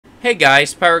Hey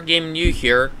guys, Power Game U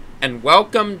here, and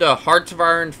welcome to Hearts of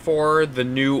Iron 4: The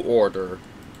New Order.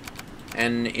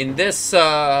 And in this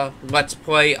Let's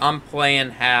Play, I'm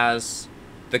playing as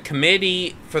the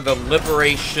Committee for the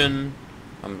Liberation...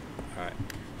 alright.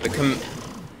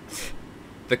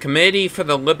 The Committee for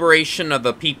the Liberation of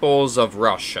the Peoples of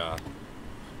Russia.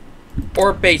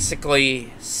 Or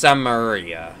basically,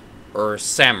 Samara. Or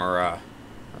Samara.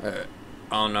 I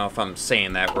don't know if I'm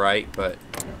saying that right, but...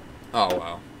 oh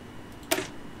well.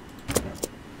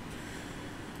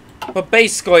 But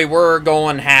basically, we're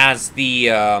going as the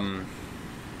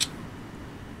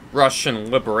Russian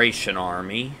Liberation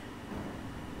Army.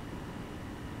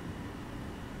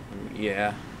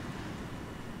 Yeah.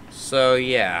 So,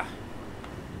 yeah.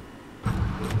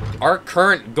 Our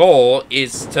current goal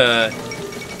is to...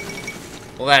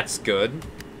 well, that's good.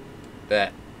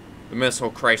 That the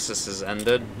missile crisis has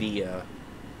ended. The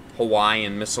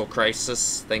Hawaiian missile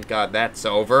crisis. Thank God that's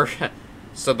over.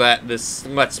 So that this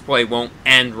Let's Play won't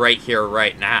end right here,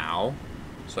 right now.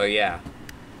 So, yeah.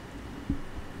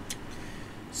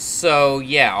 So,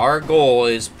 yeah, our goal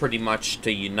is pretty much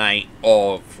to unite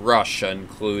all of Russia,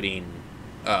 including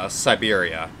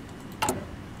Siberia.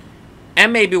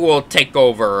 And maybe we'll take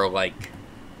over, like,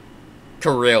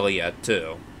 Karelia,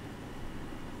 too.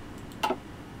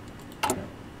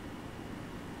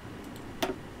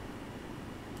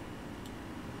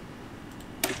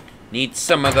 Need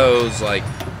some of those, like,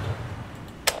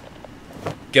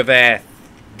 Gewehr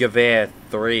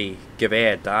 3,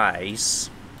 Gewehr dice.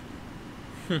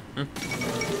 And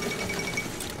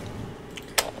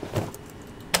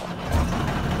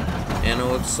it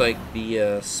looks like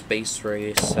the space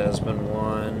race has been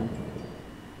won.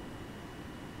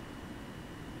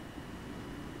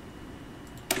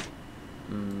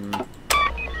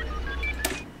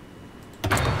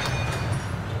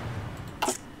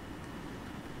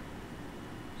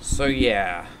 So,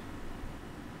 yeah.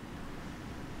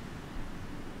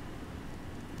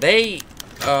 They,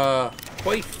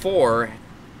 Point 4,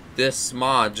 this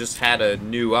mod just had a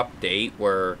new update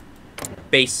where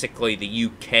basically the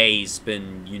UK's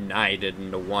been united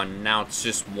into one. Now it's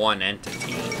just one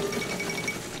entity.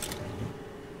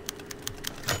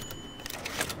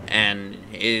 And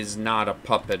is not a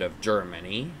puppet of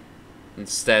Germany.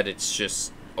 Instead, it's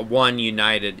just a one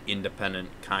united, independent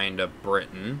kind of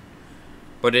Britain.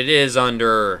 But it is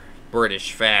under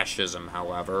British fascism,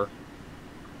 however.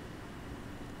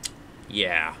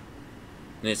 Yeah.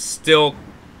 And it's still,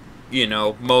 you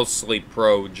know, mostly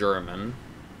pro-German.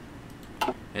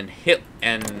 And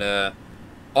the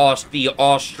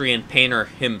Austrian painter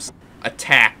himself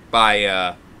attacked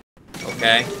by,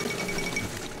 okay?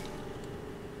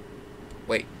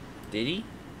 Wait, did he?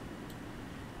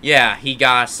 Yeah, he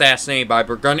got assassinated by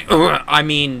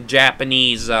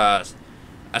Japanese,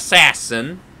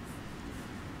 assassin,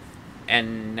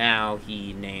 and now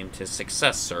he named his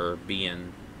successor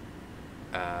being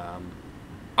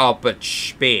Albert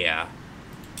Speer.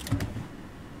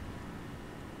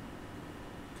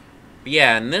 But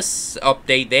yeah, in this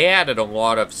update they added a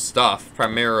lot of stuff,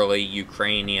 primarily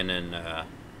Ukrainian and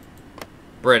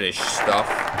British stuff.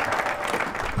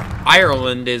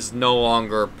 Ireland is no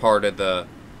longer part of the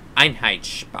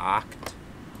Einheitspacht.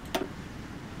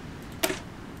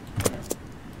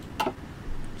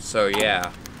 So,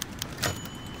 yeah.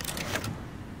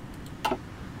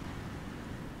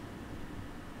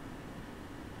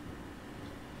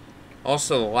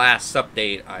 Also, the last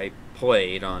update I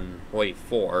played on Wave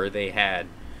 4, they had,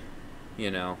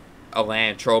 you know, a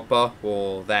Lantropa.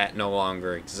 Well, that no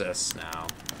longer exists now.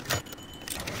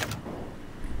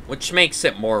 Which makes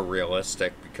it more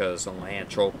realistic, because a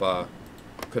Lantropa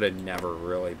could have never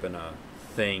really been a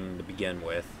thing to begin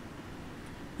with.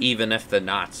 Even if the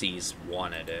Nazis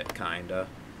wanted it, kinda.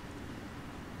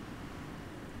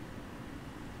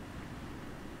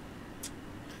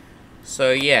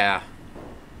 So, yeah.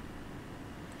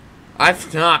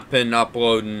 I've not been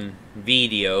uploading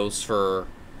videos for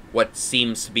what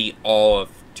seems to be all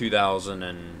of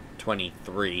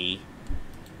 2023.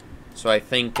 So I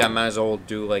think I might as well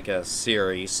do, like, a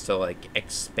series to, like,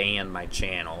 expand my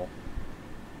channel.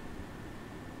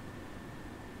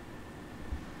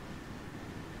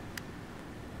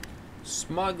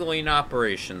 Smuggling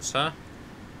operations, huh?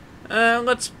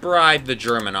 Let's bribe the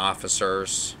German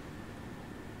officers.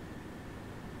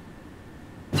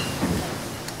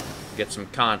 Get some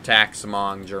contacts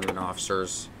among German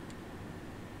officers.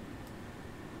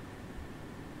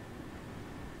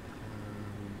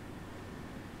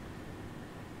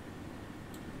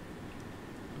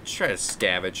 Let's try to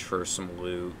scavenge for some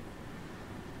loot.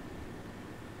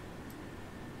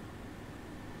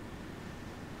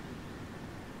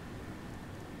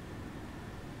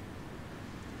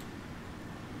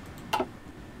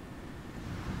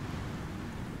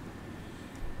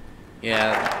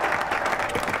 Yeah.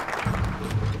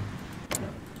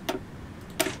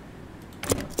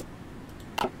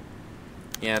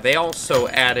 Yeah, they also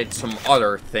added some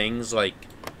other things, like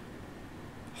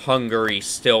Hungary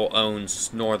still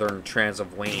owns northern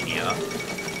Transylvania.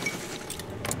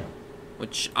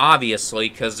 Which, obviously,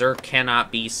 because there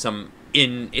cannot be some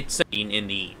in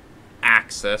the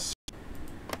Axis.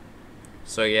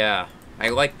 So, yeah. I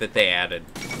like that they added.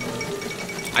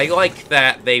 I like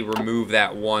that they removed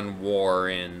that one war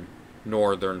in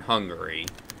northern Hungary.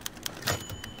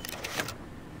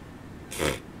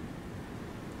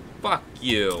 Fuck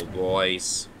you,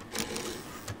 boys.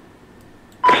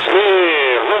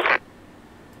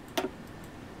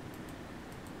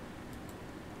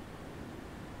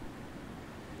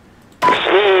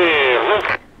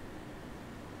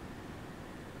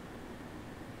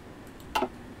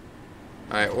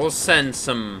 Alright, we'll send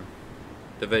some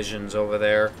divisions over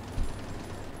there.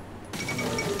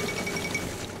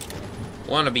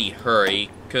 Wanna hurry,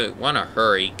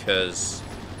 cause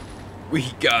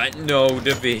we got no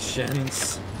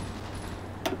divisions.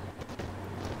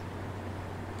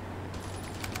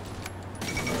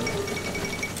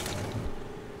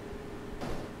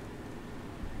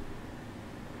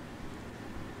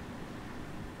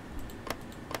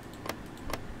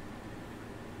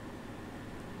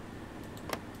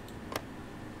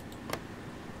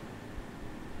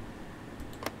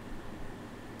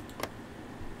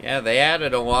 Yeah, they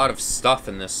added a lot of stuff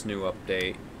in this new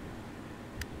update.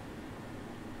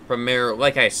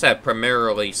 Like I said,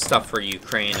 primarily stuff for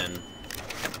Ukraine and...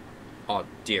 Oh,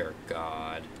 dear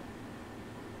God.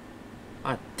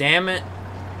 Ah, damn it.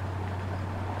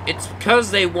 It's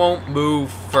because they won't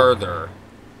move further.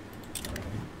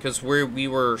 Because we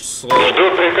were slow.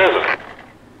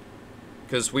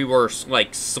 Because we were,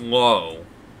 like, slow.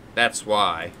 That's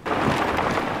why.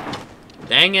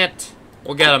 Dang it.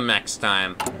 We'll get them next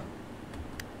time.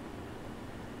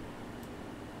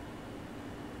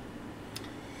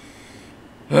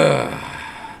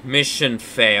 Mission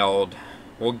failed.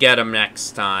 We'll get them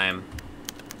next time.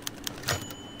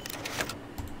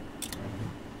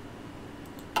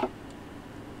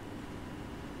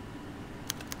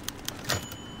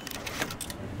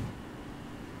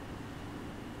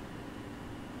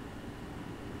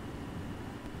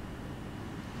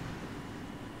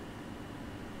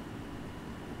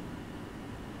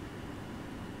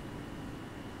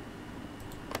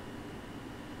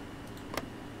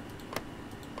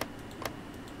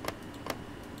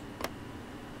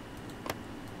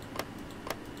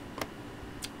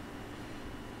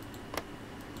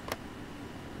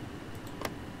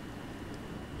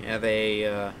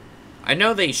 Yeah, I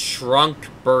know they shrunk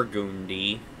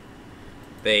Burgundy.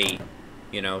 They,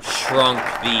 you know, shrunk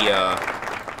the,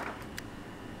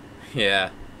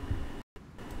 yeah.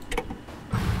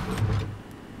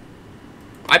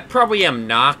 I probably am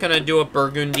not gonna do a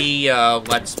Burgundy,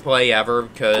 Let's Play ever,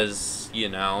 because, you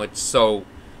know, it's so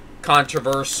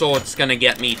controversial, it's gonna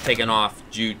get me taken off,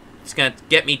 it's gonna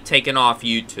get me taken off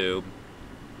YouTube.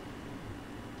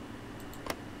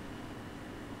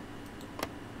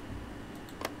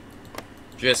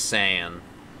 Just saying.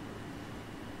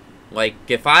 Like,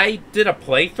 if I did a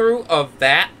playthrough of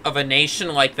a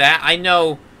nation like that, I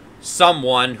know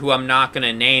someone who I'm not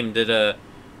gonna name did a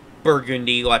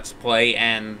Burgundy Let's Play,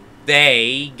 and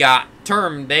they got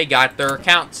their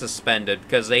account suspended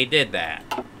because they did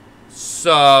that.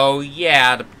 So,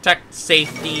 yeah, to protect the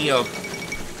safety of,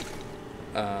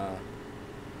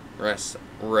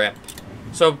 RIP.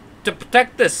 So, to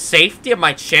protect the safety of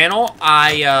my channel,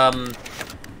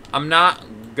 I'm not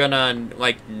gonna,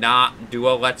 like, not do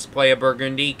a Let's Play of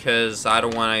Burgundy, because I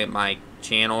don't want my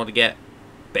channel to get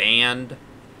banned.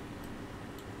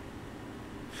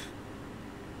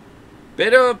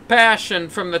 Bit of passion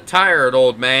from the tired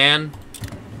old man.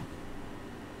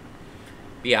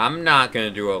 Yeah, I'm not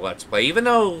gonna do a Let's Play, even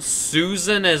though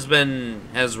Susan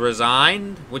has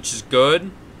resigned, which is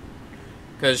good,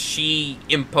 because she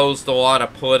imposed a lot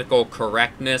of political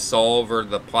correctness all over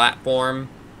the platform.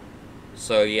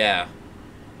 So, yeah.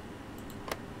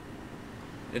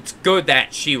 It's good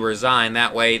that she resigned.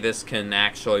 That way this can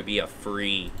actually be a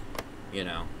free, you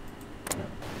know,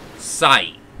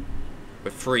 site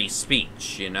with free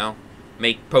speech, you know?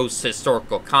 Post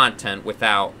historical content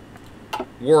without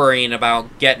worrying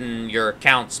about getting your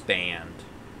accounts banned.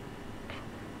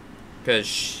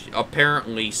 Because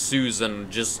apparently Susan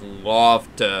just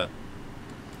loved to,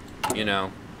 you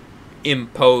know,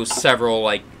 impose several,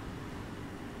 like,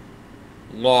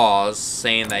 laws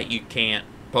saying that you can't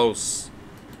post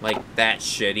like that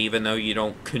shit even though you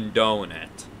don't condone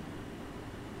it.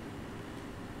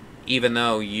 even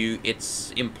though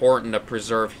it's important to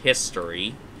preserve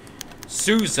history.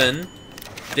 Susan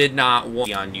did not want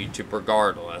to be on YouTube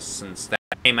regardless. Since that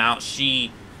came out,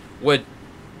 she would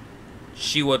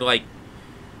like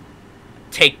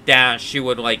take down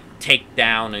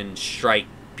and strike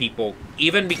people,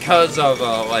 even because of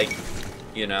like,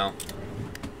 you know,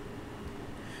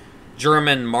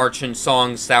 German marching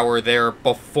songs that were there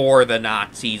before the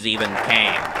Nazis even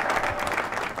came.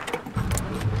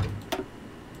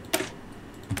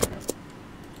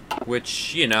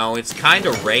 Which, you know, it's kind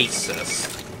of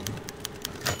racist.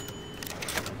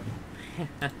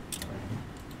 Look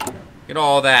at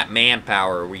all that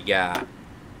manpower we got.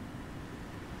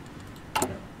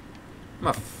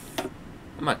 I'm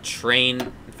gonna train...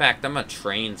 In fact, I'm gonna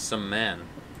train some men.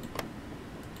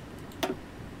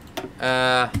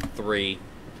 3.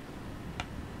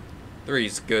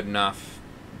 3's good enough.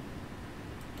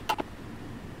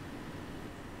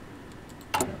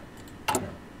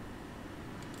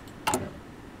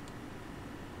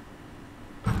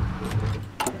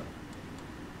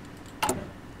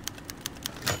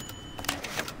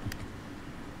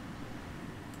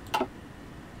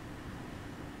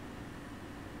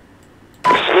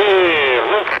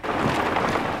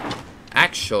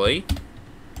 Actually,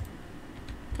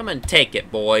 come and take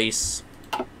it, boys.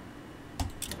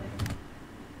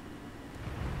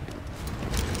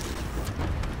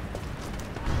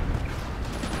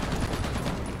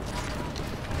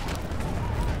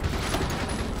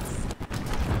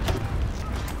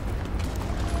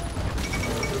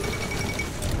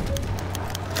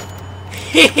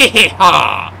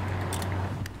 Hee-hee-ha!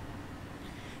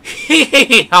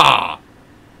 Hee-hee-ha!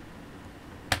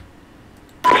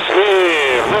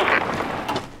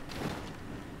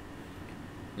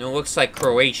 It looks like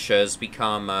Croatia has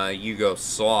become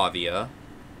Yugoslavia.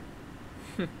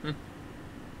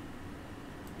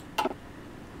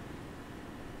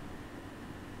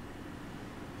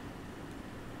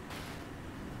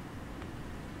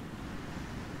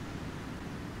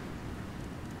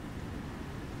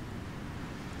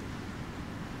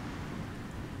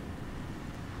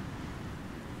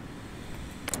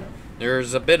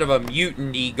 There's a bit of a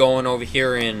mutiny going over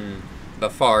here in the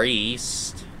Far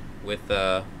East with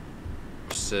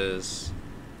versus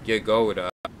Yagoda.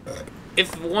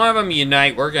 If one of them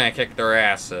unite, we're gonna kick their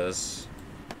asses.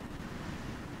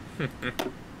 I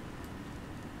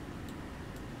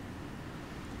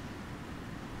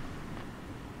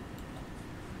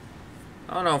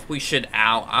don't know if we should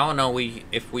I don't know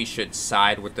if we should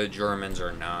side with the Germans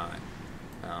or not.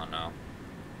 I don't know.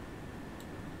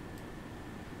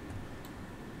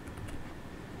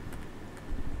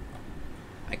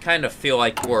 I kind of feel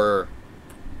like we're...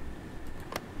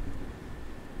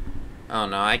 I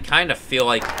don't know, I kind of feel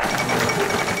like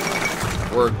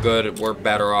we're good, we're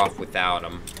better off without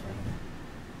them.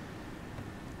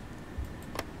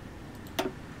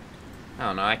 I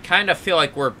don't know, I kind of feel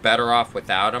like we're better off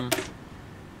without them.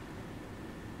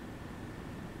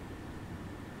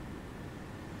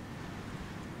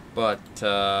 But,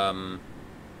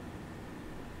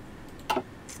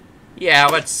 yeah,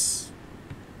 let's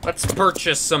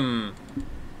purchase some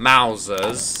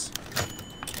Mausas.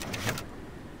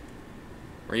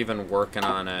 We're even working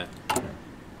on a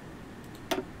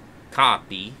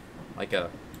copy, like a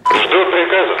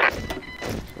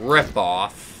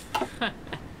rip-off.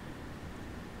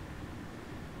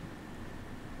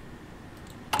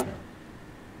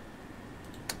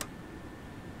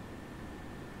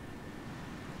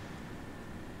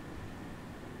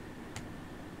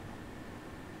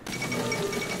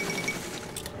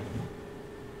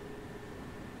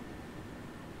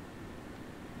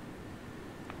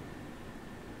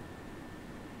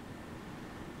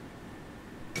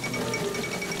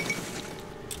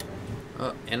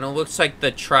 And it looks like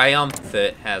the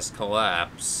Triumphant has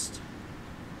collapsed.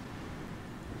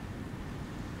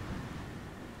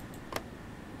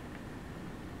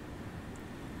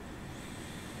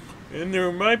 And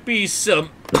there might be some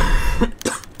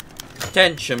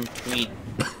tension between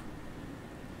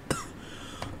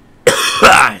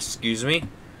excuse me,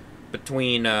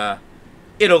 between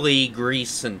Italy,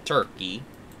 Greece, and Turkey.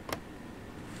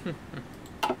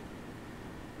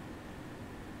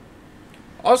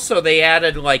 Also, they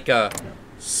added like a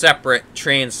separate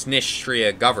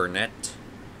Transnistria governorate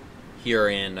here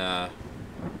in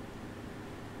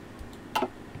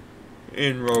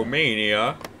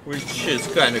Romania, which is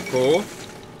kind of cool.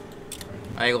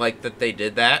 I like that they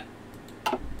did that.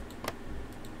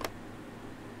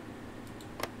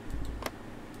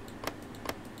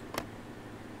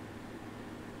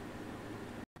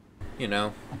 You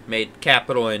know, made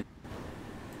capital in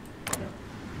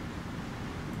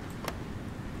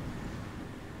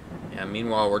And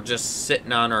meanwhile, we're just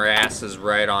sitting on our asses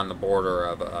right on the border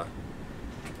of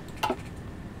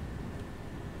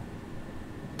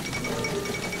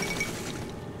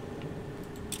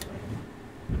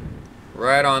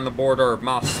right on the border of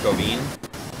Moscovine.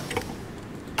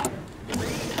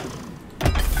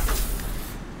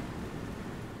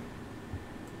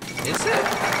 Is it?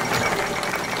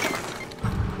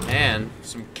 And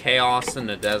some chaos in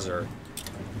the desert.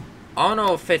 I don't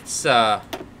know if it's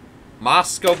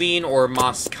Moscovine or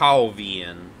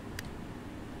Moscovian.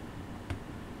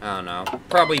 I don't know.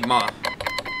 Probably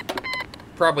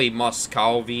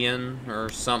Moscovian or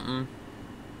something.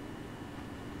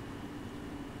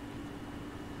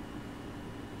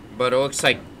 But it looks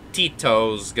like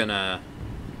Tito's gonna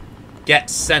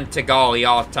get sent to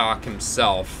Galiatok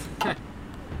himself.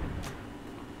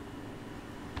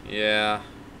 Yeah.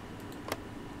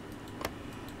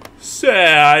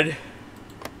 Sad.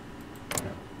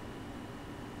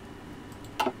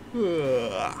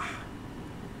 Ugh.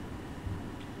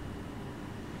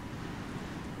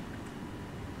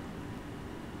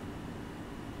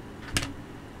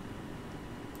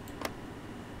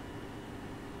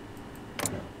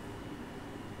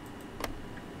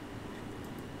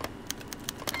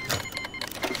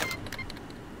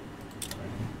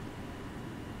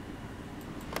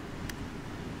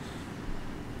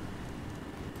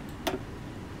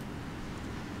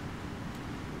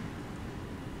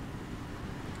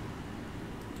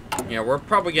 Yeah, we're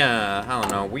probably gonna, I don't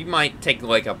know, we might take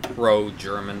like a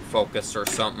pro-German focus or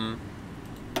something.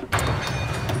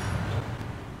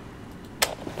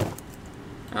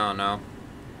 I don't know.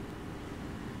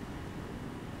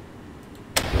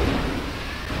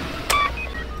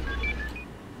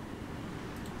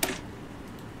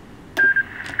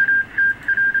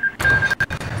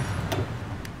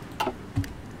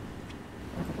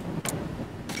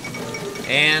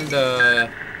 And,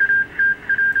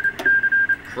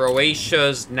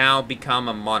 Croatia's now become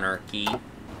a monarchy.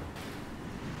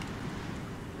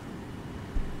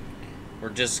 We're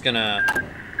just gonna...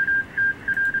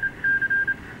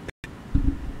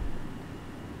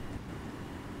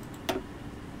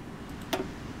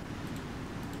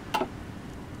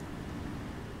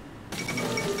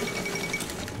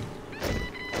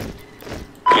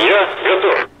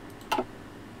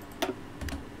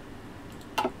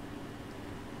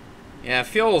 Yeah, it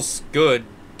feels good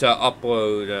to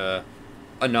upload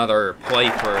another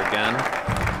playthrough again.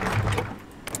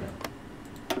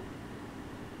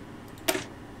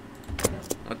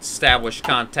 Let's establish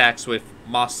contacts with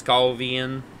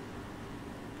Moscovian.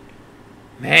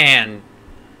 Man.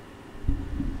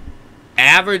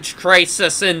 Average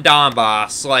crisis in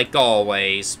Donbass, like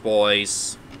always,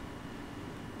 boys.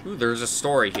 Ooh, there's a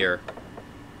story here.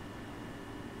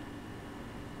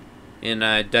 In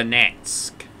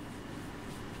Donetsk.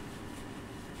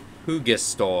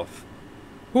 Hugistorf.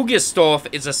 Hugistorf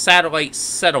is a satellite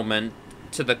settlement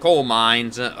to the coal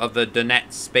mines of the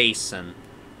Donetsk basin.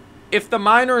 If the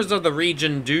miners of the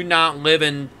region do not live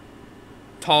in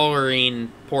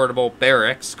towering portable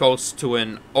barracks close to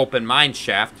an open mine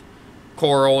shaft,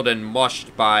 corralled and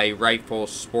mushed by rifle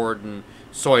sporting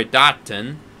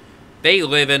soldaten, they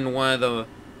live in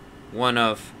one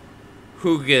of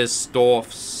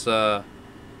Hugisdorf's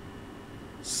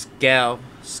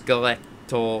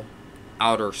skeletal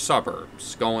outer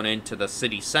suburbs, going into the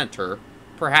city center,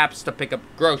 perhaps to pick up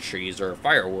groceries or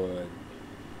firewood.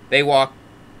 They walk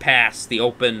past the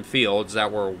open fields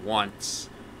that were once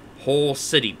whole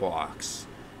city blocks.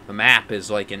 The map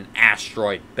is like an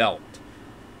asteroid belt.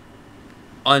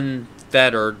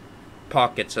 Unfettered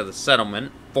pockets of the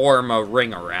settlement form a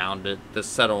ring around the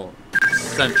central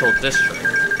district.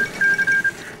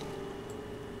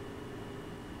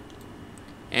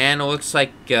 And it looks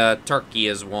like Turkey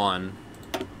has won.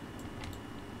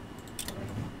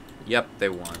 Yep, they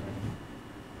won.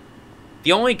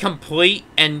 The only complete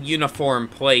and uniform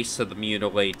place of the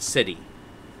mutilated city.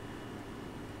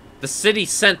 The city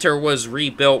center was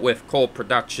rebuilt with coal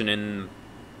production in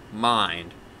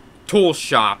mind. Tool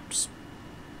shops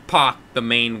pocked the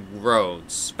main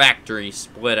roads. Factories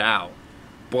split out.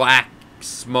 Black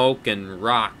smoke and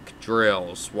rock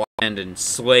drills and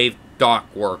enslaved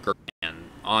dock workers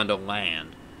onto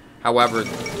land. However,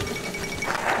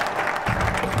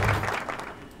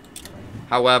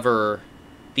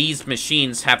 these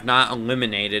machines have not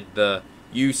eliminated the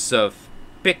use of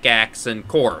pickaxe and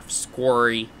corfs,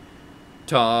 quarry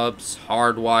tubs,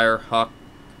 hardwire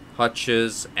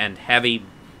hutches, and heavy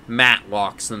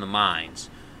matlocks in the mines.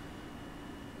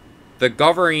 The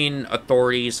governing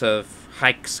authorities of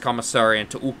Reichskommissariat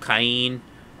to Ukraine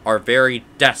are very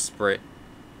desperate.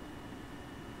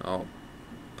 Oh.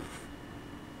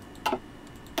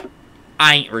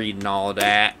 I ain't reading all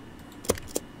that.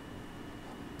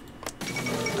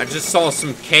 I just saw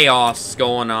some chaos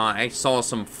going on. I saw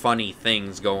some funny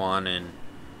things go on in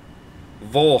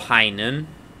Volheinen.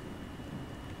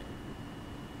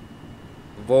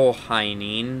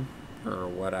 Volheinen, or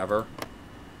whatever.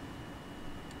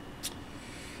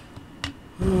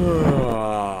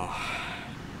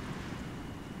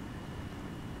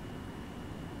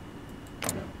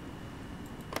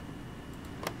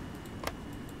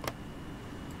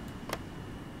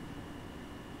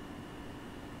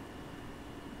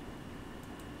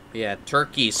 Yeah,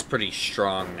 Turkey's pretty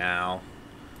strong now.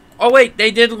 Oh wait,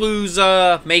 they did lose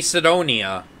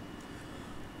Macedonia.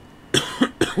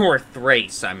 Or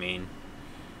Thrace, I mean.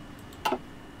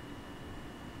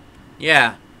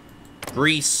 Yeah.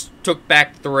 Greece took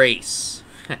back Thrace.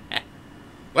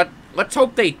 Let's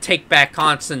hope they take back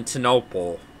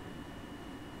Constantinople.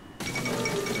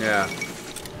 Yeah.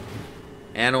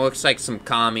 And it looks like some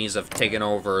commies have taken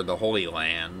over the Holy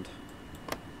Land.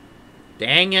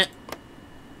 Dang it.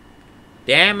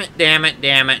 Damn it, damn it,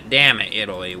 damn it, damn it,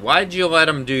 Italy. Why'd you let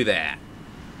them do that?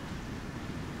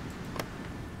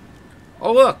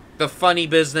 Oh, look. The funny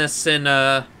business in,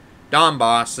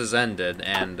 Donbass has ended.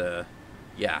 And,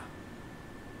 yeah.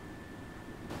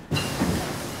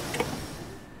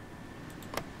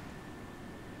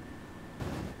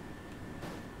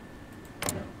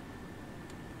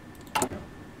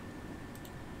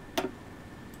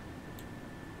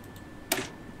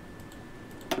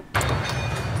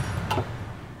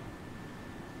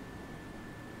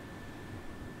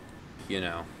 You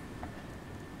know.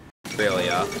 Really,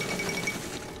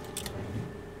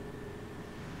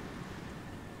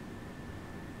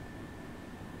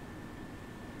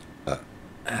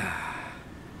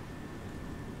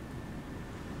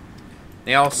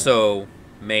 They also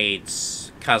made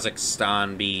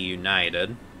Kazakhstan be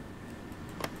united.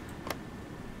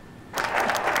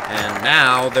 And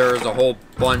now there's a whole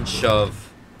bunch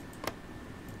of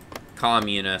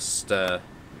communist,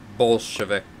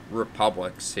 Bolshevik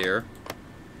republics here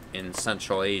in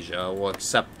Central Asia, well,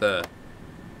 except the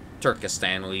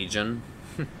Turkestan Legion.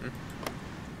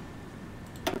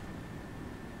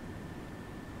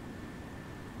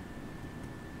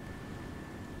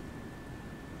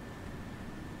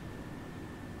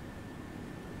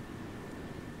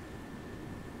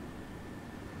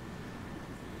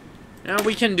 Now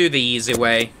we can do the easy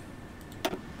way.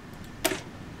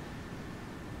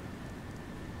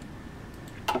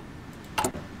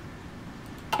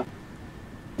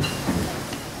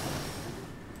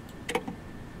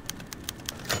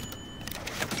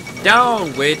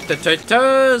 Down with the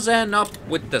traitors and up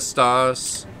with the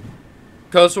stars.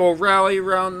 'Cause we'll rally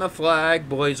round the flag,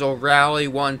 boys will rally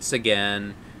once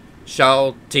again,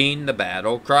 shouting the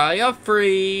battle cry of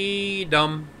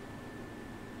freedom.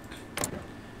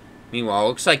 Meanwhile, it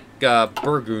looks like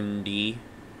Burgundy,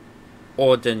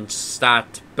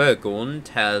 Ordenstadt Burgund,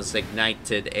 has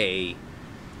ignited a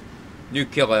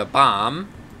nuclear bomb.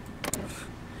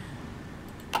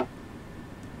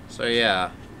 So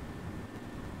yeah.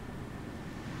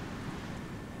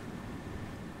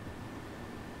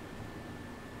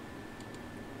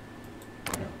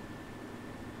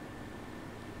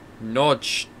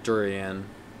 Nordstrian.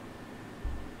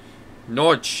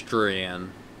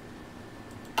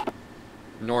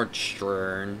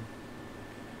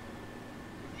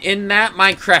 In that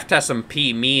Minecraft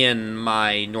SMP, me and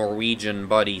my Norwegian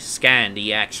buddy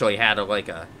Scandi actually had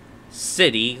a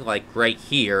city, like right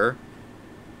here,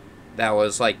 that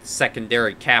was like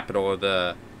secondary capital of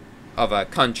a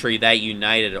country that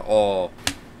united all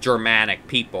Germanic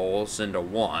peoples into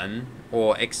one,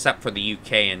 or except for the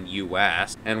UK and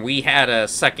US. And we had a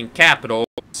second capital,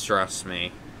 trust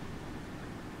me.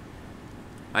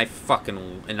 I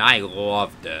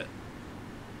loved it.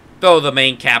 Though the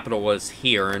main capital was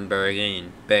here in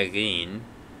Berlin.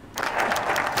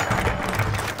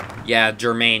 Yeah,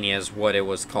 Germania is what it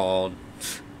was called.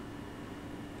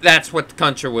 That's what the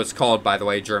country was called, by the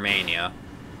way, Germania.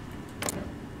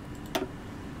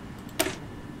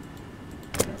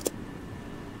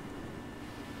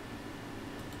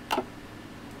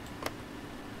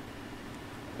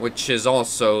 Which is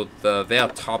also the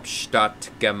Welthauptstadt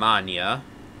Germania.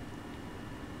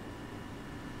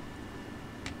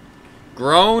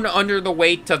 Grown under the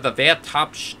weight of the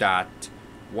Welthauptstadt,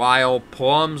 while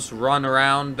plums run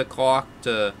around the clock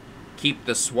to keep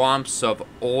the swamps of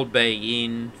Old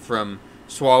Berlin from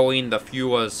swallowing the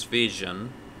Führer's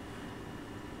vision,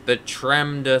 the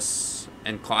tremendous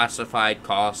and classified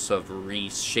costs of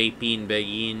reshaping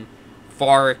Berlin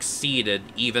far exceeded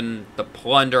even the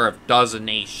plunder of dozen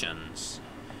nations.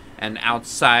 and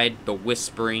outside the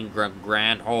whispering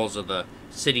grand halls of the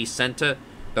city center,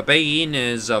 the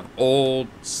hyenas of old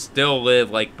still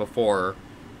live like before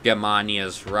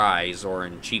Germania's rise, or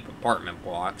in cheap apartment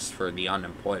blocks for the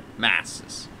unemployed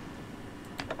masses.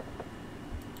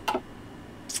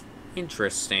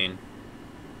 Interesting.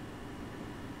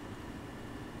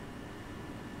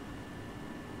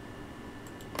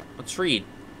 Let's read.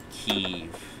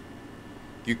 Kiev.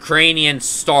 Ukrainians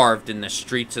starved in the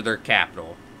streets of their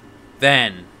capital.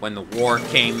 Then, when the war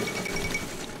came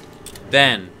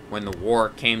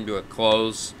to a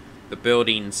close, the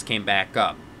buildings came back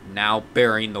up, now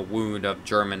bearing the wound of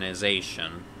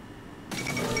Germanization.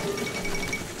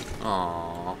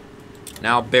 Aww.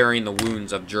 Now bearing the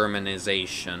wounds of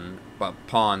Germanization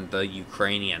upon the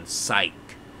Ukrainian psyche.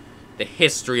 The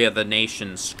history of the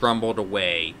nation scrambled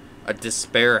away. A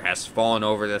despair has fallen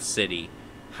over the city.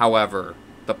 However,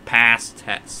 the past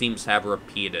seems to have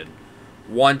repeated.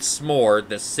 Once more,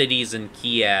 the cities in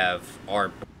Kiev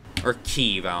or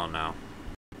Kiev, I don't know.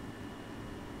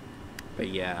 But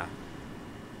yeah.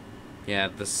 Yeah,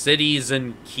 the cities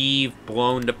in Kiev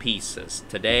blown to pieces.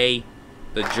 Today,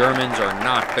 the Germans are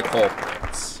not the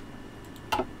culprits.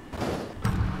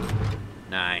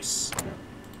 Nice.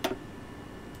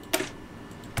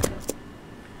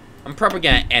 I'm probably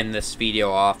gonna end this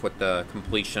video off with the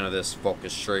completion of this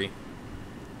focus tree.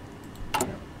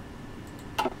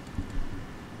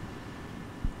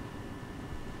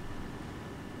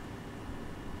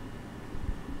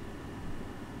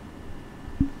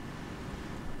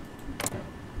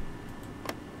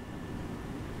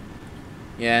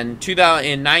 Yeah,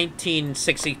 in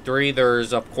 1963,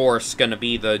 there's of course gonna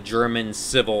be the German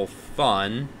Civil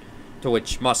Fund, to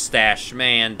which Mustache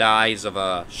Man dies of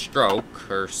a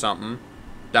stroke or something.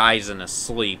 Dies in his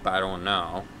sleep, I don't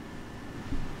know.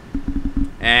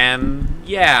 And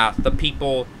yeah, the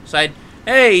people said,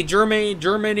 "Hey,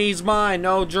 Germany's mine.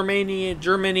 No,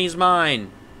 Germany's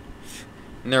mine."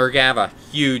 And they're gonna have a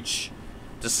huge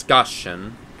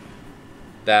discussion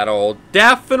that'll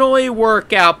definitely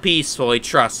work out peacefully,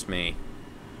 trust me.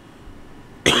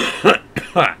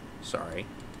 Sorry.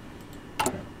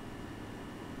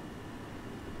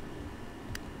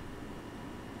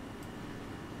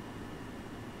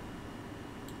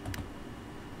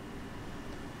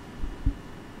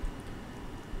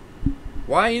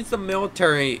 Why is the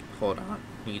military... Hold on.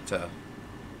 Need to...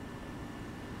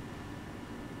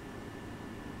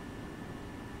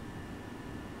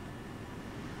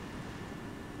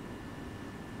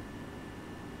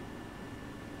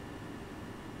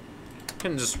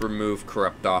 Can just remove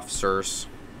corrupt officers.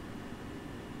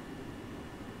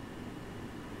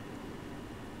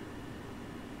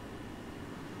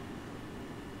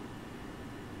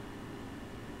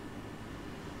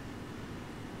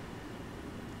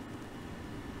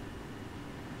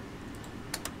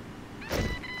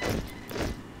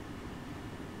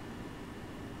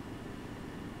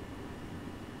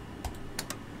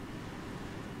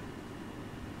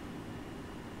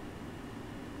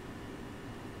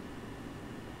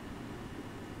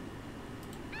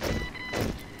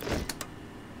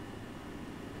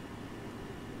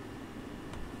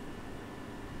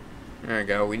 There we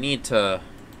go. We need to...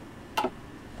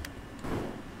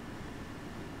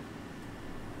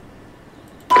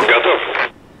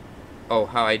 Oh,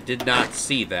 how I did not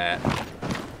see that.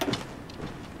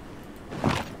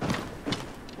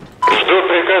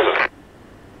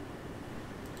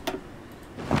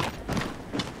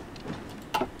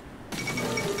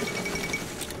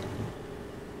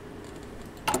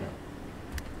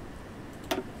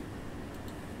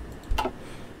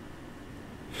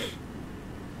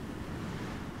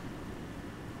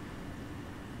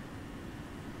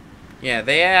 Yeah,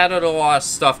 they added a lot of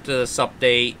stuff to this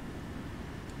update.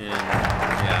 And,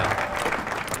 yeah.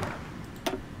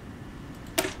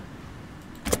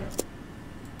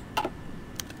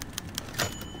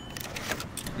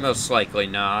 Most likely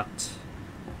not.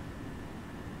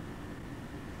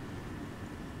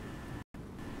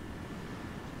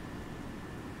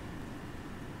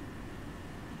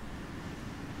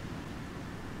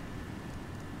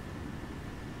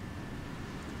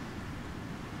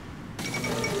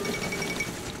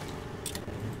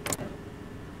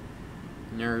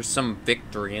 There's some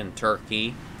victory in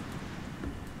Turkey.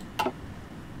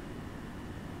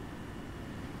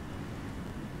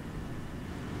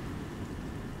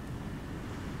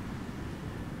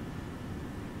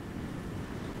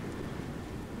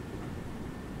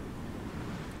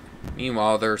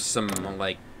 Meanwhile, there's some,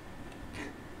 like,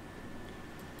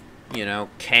 you know,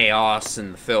 chaos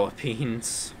in the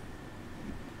Philippines.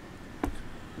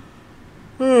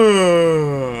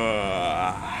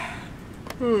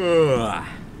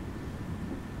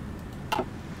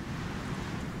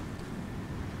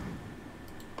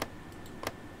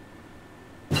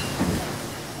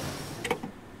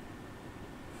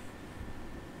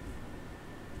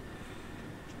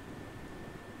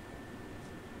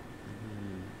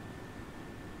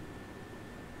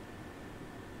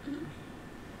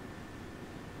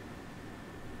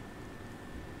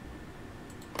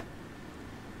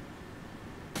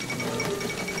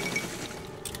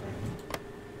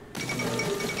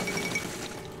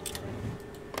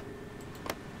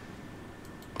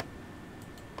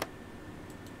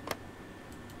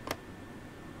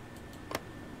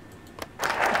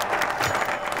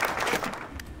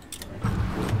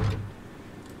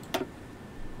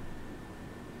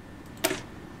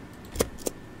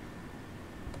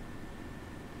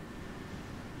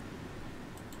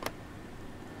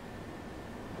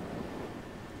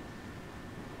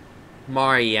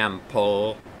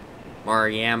 Mariampol.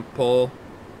 Mariampol.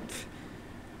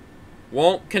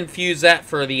 Won't confuse that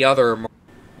for the other...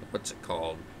 What's it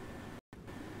called?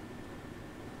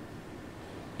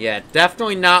 Yeah,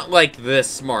 definitely not like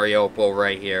this Mariupol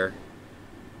right here.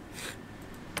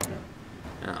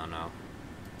 I don't know.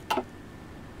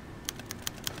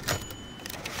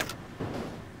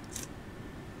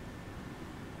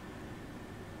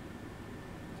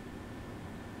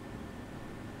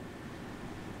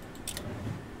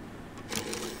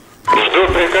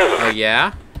 Oh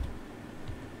yeah?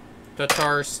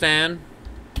 Tatarstan?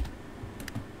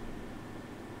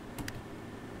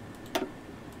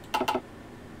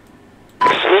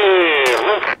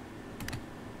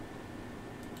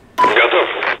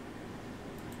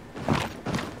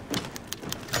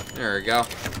 There we go.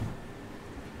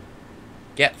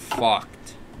 Get fucked.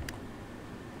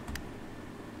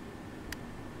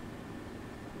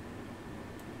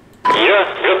 Я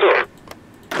готов.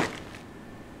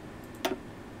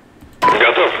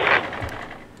 Готов.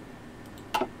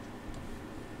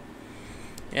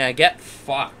 Yeah, get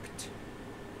fucked.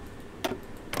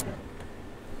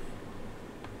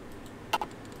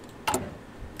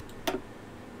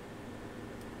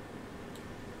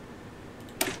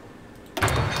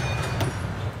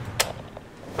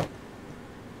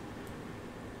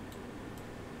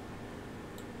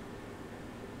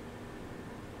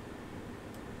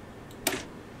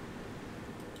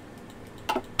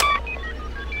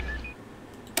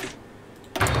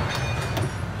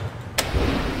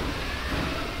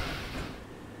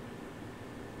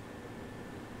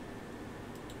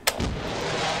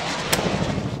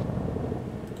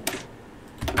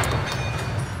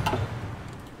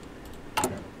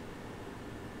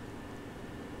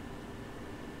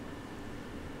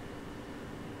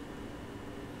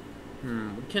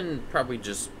 We can probably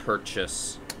just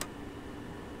purchase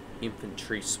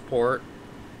infantry support.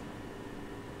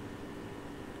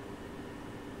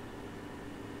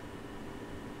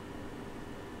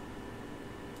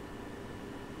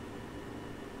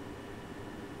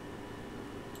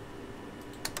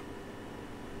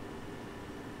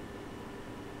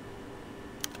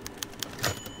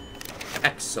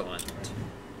 Excellent.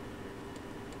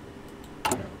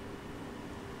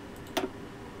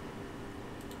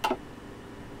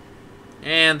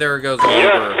 And there goes all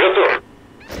over.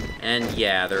 And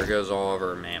yeah, there goes all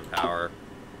over manpower.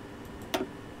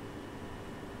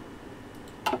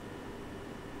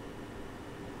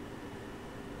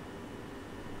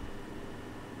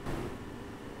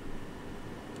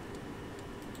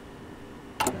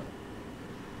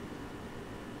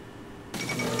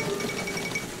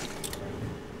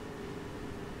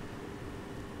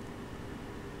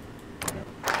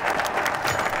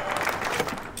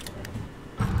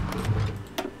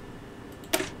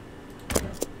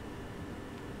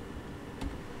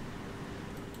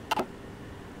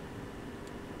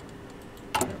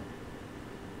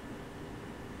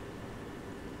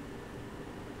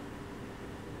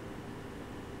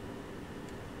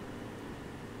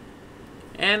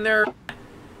 And they're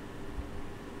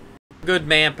good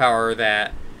manpower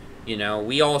that, you know,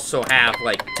 we also have,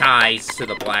 like, ties to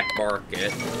the black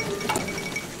market.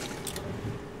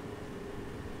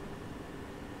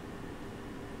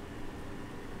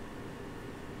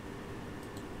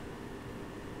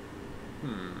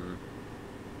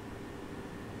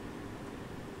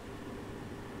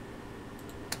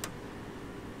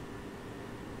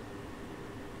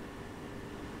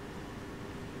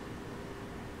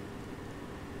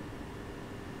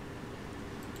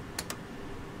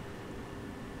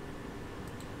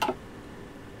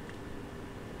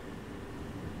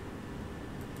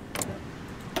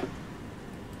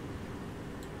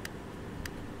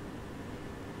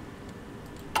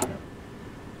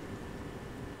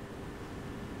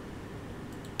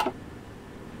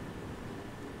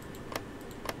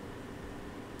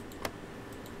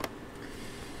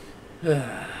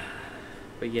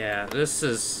 But yeah, this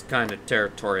is kind of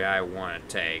territory I want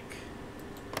to take.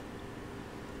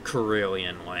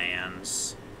 Karelian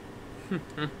lands.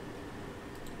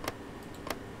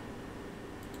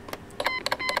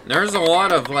 There's a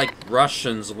lot of, like,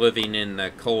 Russians living in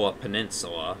the Kola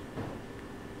Peninsula.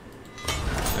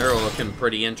 They're looking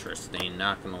pretty interesting,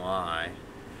 not gonna lie.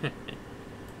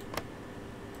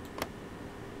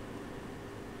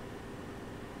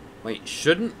 Wait,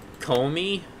 shouldn't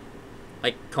Komi,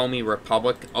 like Komi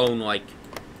Republic, own, like,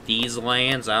 these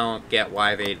lands? I don't get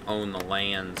why they'd own the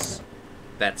lands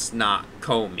that's not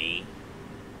Komi.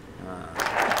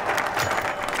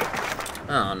 I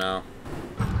don't know.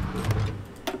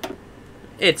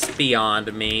 It's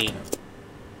beyond me.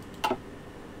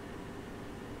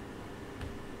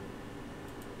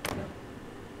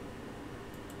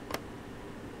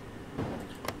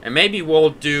 And maybe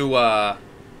we'll do,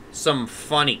 some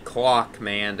funny clock,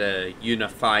 man, to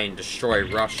unify and destroy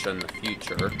Russia in the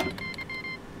future.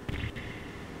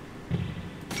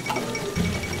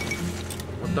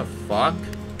 What the fuck?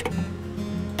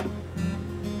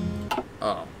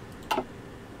 Oh.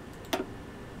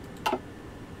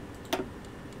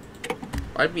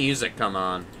 Why'd music come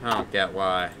on? I don't get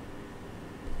why.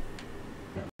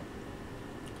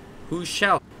 Who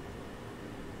shall?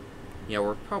 Yeah,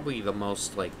 we're probably the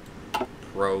most, like,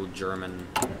 pro-German.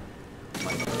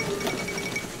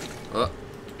 Like,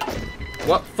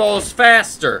 what falls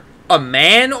faster? A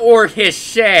man or his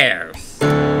shares?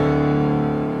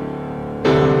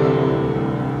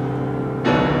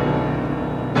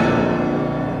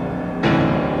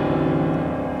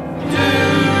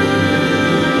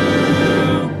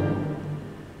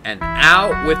 And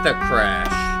out with a crash.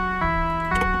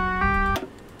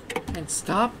 And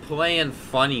stop playing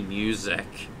funny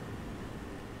music.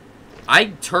 I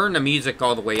turn the music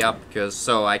all the way up because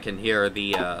so I can hear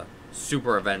the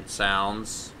super event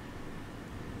sounds.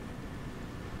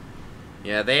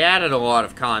 Yeah, they added a lot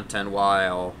of content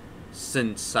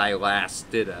since I last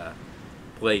did a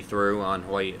playthrough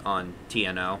on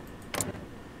TNO.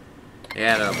 They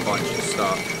added a bunch of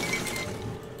stuff.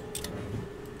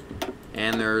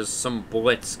 And there's some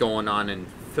blitz going on in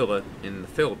the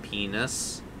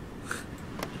Philippines.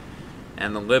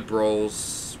 And the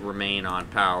Liberals remain on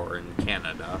power in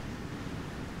Canada.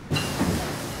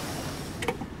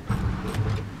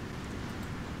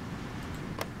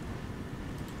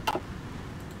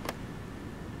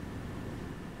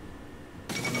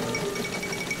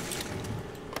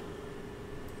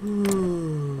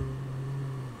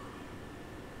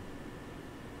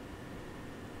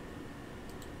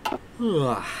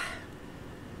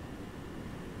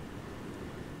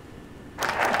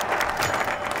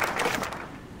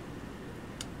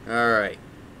 Alright.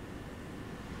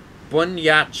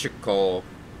 Bunyachiko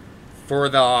for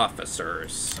the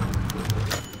officers.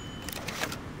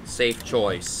 Safe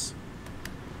choice.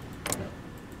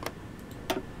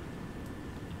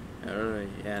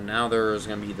 Yeah, now there's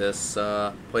gonna be this,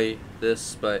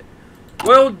 but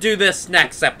we'll do this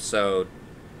next episode.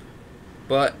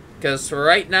 But, because for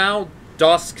right now,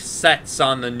 dusk sets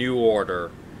on the new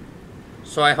order.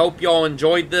 So I hope y'all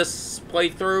enjoyed this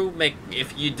playthrough.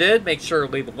 If you did, make sure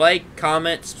to leave a like,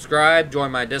 comment, subscribe,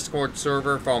 join my Discord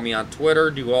server, follow me on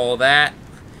Twitter, do all that.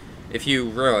 If you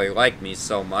really like me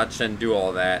so much, and do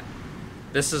all that.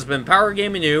 This has been Power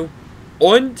Gaming U,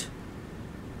 and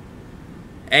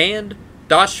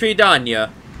Das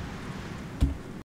Vidania.